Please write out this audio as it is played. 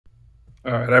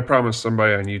All right, I promised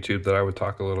somebody on YouTube that I would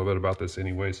talk a little bit about this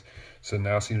anyways, so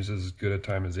now seems as good a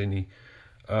time as any.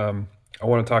 I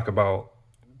want to talk about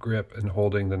grip and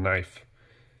holding the knife.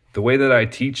 The way that I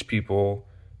teach people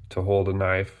to hold a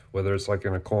knife, whether it's like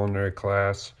in a culinary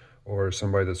class or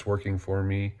somebody that's working for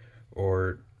me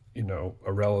or,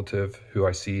 a relative who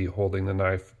I see holding the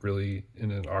knife really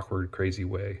in an awkward, crazy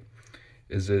way,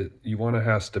 is that you want to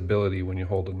have stability when you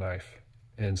hold a knife.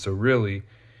 And so really,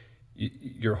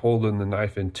 you're holding the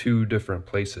knife in two different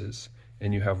places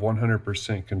and you have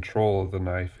 100% control of the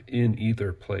knife in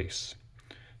either place.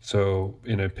 So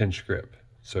in a pinch grip.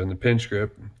 So in the pinch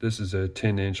grip, this is a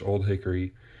 10-inch Old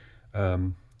Hickory,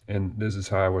 and this is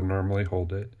how I would normally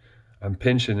hold it. I'm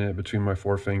pinching it between my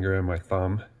forefinger and my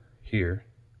thumb here,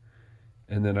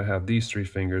 and then I have these three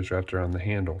fingers wrapped around the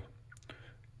handle.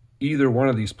 Either one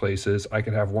of these places, I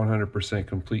could have 100%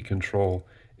 complete control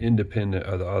independent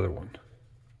of the other one.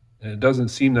 And it doesn't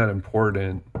seem that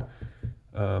important,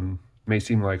 may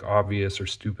seem like obvious or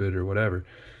stupid or whatever,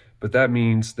 but that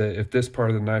means that if this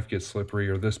part of the knife gets slippery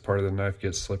or this part of the knife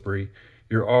gets slippery,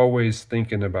 you're always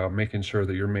thinking about making sure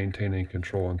that you're maintaining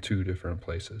control in two different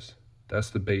places.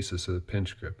 That's the basis of the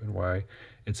pinch grip and why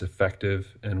it's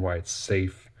effective and why it's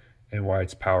safe and why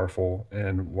it's powerful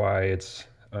and why it's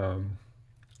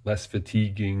less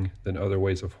fatiguing than other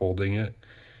ways of holding it.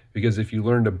 Because if you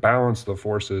learn to balance the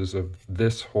forces of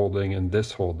this holding and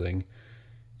this holding,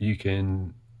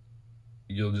 you'll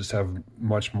just have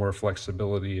much more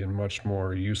flexibility and much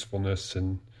more usefulness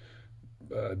and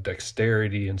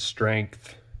dexterity and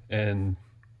strength and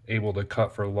able to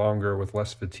cut for longer with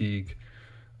less fatigue.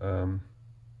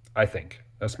 I think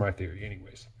that's my theory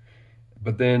anyways.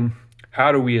 But then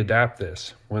how do we adapt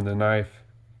this when the knife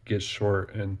gets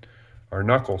short and our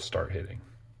knuckles start hitting?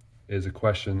 Is a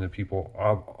question that people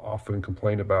often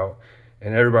complain about,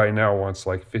 and everybody now wants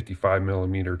like 55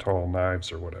 millimeter tall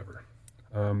knives or whatever.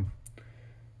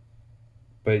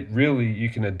 But really, you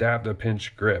can adapt a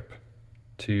pinch grip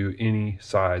to any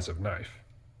size of knife.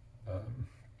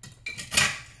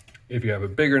 If you have a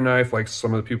bigger knife, like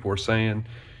some of the people were saying,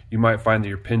 you might find that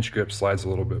your pinch grip slides a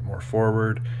little bit more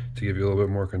forward to give you a little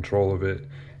bit more control of it,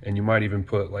 and you might even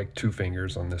put like 2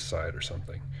 fingers on this side or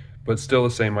something. But still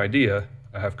the same idea.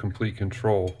 I have complete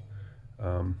control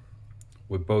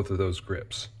with both of those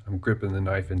grips. I'm gripping the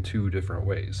knife in 2 different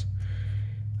ways.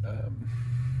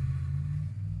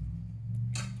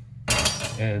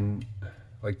 And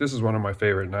like this is one of my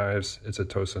favorite knives. It's a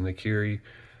Tosa Nakiri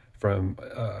from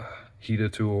Hita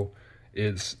Tool.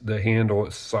 The handle,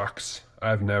 it sucks.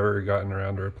 I've never gotten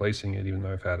around to replacing it, even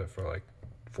though I've had it for like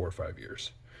 4 or 5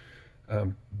 years.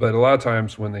 But a lot of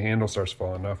times when the handle starts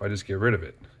falling off, I just get rid of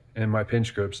it. And my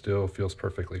pinch grip still feels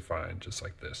perfectly fine, just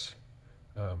like this.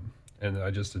 And I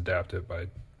just adapt it by,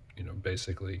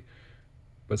 basically,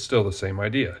 but still the same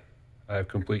idea. I have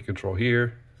complete control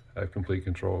here. I have complete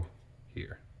control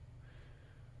here.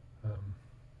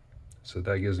 So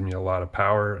that gives me a lot of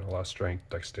power, a lot of strength,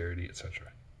 dexterity, etc.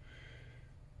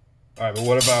 All right, but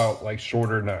what about like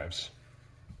shorter knives?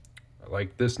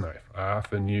 Like this knife. I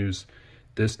often use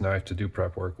this knife to do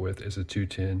prep work with. Is a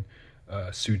 210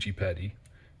 Suji Petty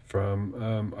from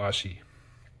Ashi.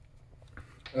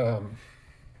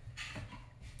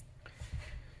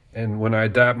 And when I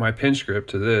adapt my pinch grip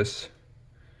to this,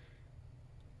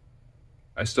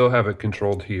 I still have it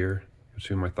controlled here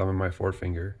between my thumb and my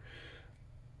forefinger.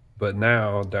 But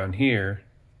now down here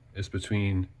is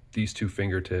between these 2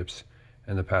 fingertips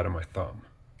and the pad of my thumb.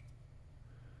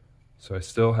 So I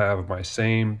still have my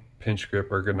same pinch grip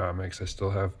ergonomics. I still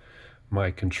have my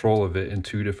control of it in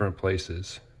 2 different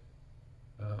places.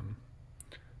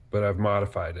 But I've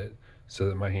modified it so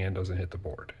that my hand doesn't hit the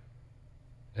board.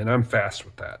 And I'm fast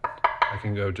with that. I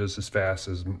can go just as fast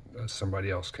as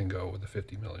somebody else can go with a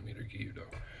 50 millimeter gyuto.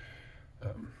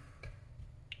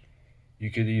 You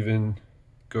could even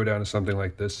go down to something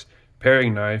like this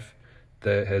paring knife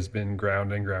that has been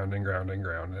ground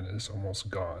and is almost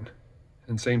gone.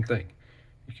 And same thing.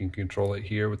 You can control it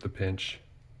here with the pinch,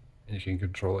 and you can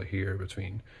control it here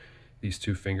between these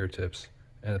 2 fingertips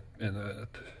and the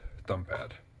thumb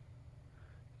pad.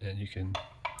 And you can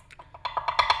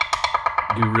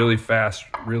do really fast,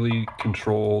 really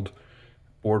controlled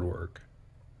board work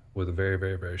with a very,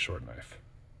 very, very short knife.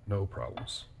 No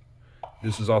problems.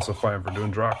 This is also fine for doing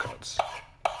draw cuts.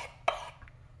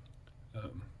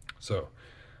 So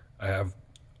I have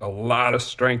a lot of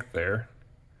strength there.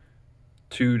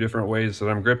 2 different ways that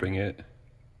I'm gripping it.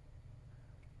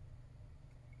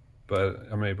 But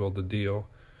I'm able to deal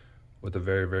with a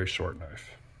very, very short knife.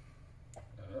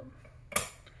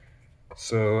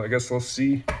 So I guess let's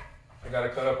see. I gotta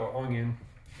cut up an onion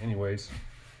anyways.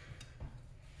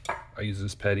 I use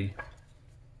this Petty.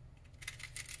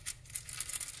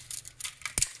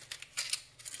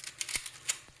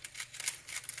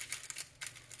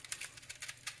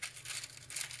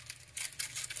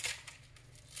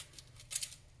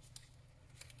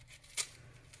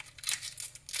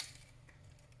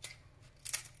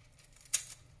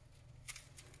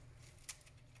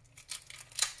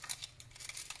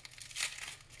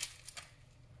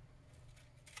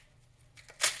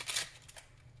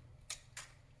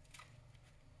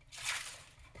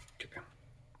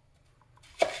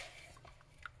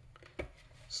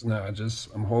 So now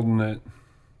I'm holding it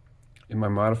in my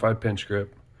modified pinch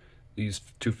grip. These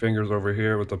two fingers over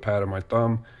here with the pad of my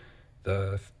thumb,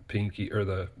 the pinky or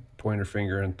the pointer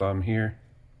finger and thumb here,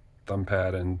 thumb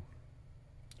pad and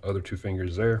other two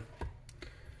fingers there.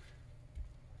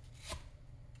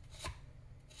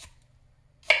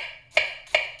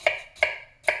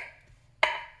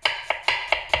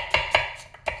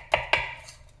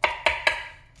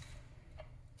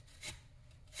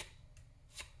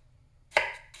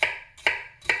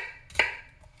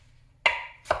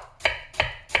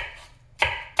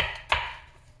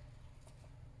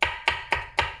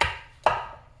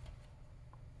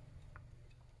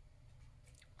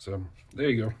 So there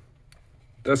you go.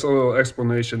 That's a little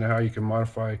explanation of how you can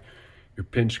modify your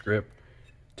pinch grip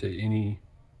to any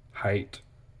height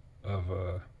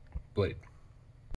of blade.